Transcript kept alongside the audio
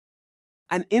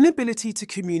An inability to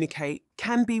communicate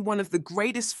can be one of the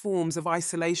greatest forms of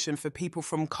isolation for people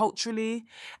from culturally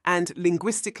and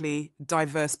linguistically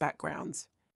diverse backgrounds.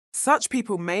 Such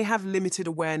people may have limited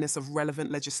awareness of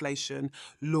relevant legislation,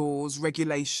 laws,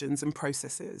 regulations, and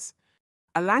processes.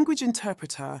 A language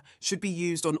interpreter should be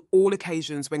used on all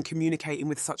occasions when communicating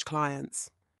with such clients.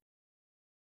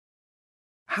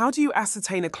 How do you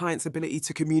ascertain a client's ability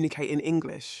to communicate in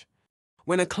English?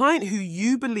 When a client who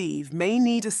you believe may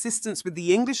need assistance with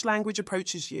the English language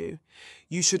approaches you,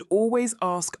 you should always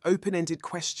ask open-ended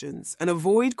questions and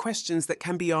avoid questions that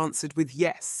can be answered with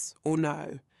yes or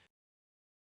no.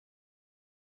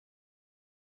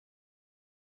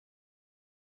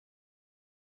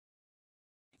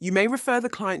 You may refer the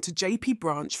client to JP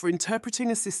branch for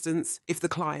interpreting assistance if the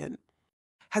client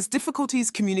has difficulties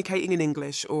communicating in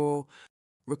English or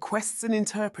requests an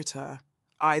interpreter,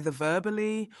 either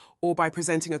verbally or by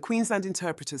presenting a Queensland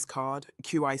Interpreter's Card,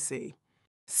 QIC.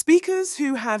 Speakers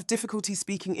who have difficulty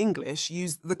speaking English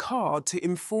use the card to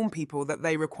inform people that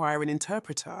they require an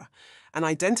interpreter and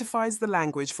identifies the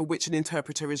language for which an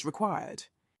interpreter is required.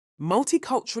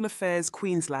 Multicultural Affairs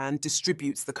Queensland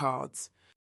distributes the cards.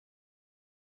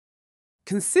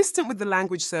 Consistent with the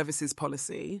Language Services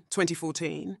Policy,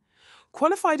 2014,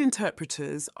 qualified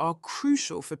interpreters are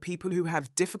crucial for people who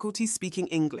have difficulty speaking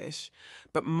English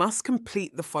but must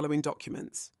complete the following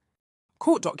documents.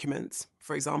 Court documents,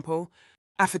 for example,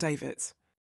 affidavits,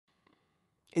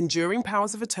 enduring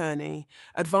powers of attorney,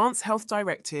 advance health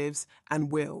directives,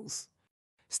 and wills.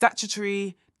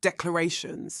 Statutory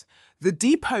declarations. The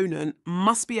deponent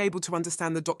must be able to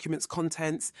understand the document's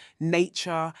contents,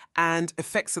 nature, and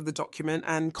effects of the document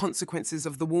and consequences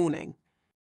of the warning.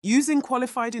 Using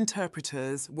qualified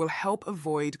interpreters will help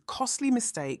avoid costly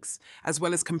mistakes as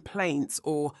well as complaints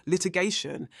or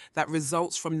litigation that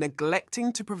results from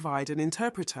neglecting to provide an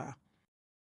interpreter.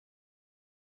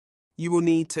 You will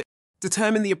need to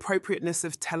determine the appropriateness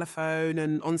of telephone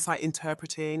and on-site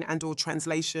interpreting and/or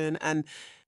translation and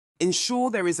ensure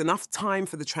there is enough time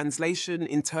for the translation,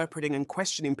 interpreting and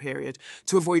questioning period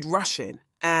to avoid rushing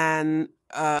and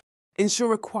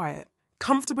ensure a quiet,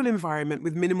 comfortable environment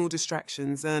with minimal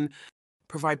distractions and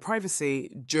provide privacy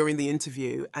during the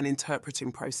interview and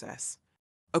interpreting process.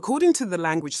 According to the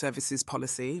Language Services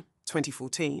Policy,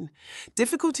 2014,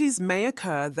 difficulties may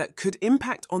occur that could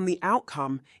impact on the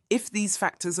outcome if these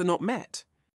factors are not met.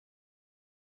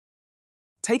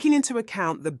 Taking into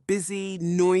account the busy,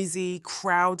 noisy,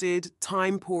 crowded,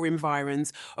 time-poor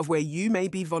environs of where you may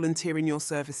be volunteering your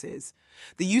services,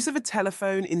 the use of a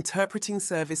telephone interpreting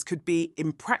service could be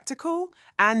impractical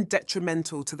and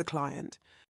detrimental to the client.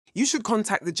 You should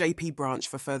contact the JP branch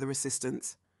for further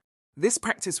assistance. This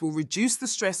practice will reduce the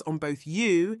stress on both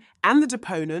you and the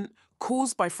deponent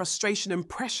caused by frustration and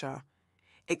pressure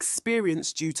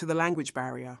experienced due to the language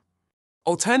barrier.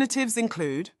 Alternatives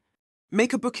include: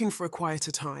 make a booking for a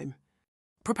quieter time,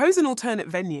 propose an alternate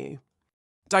venue,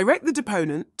 direct the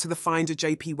deponent to the Find a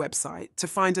JP website to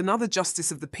find another Justice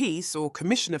of the Peace or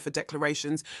Commissioner for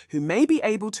Declarations who may be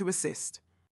able to assist.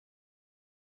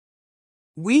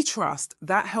 We trust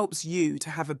that helps you to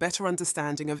have a better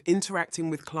understanding of interacting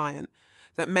with client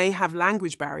that may have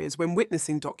language barriers when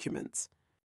witnessing documents.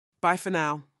 Bye for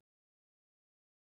now.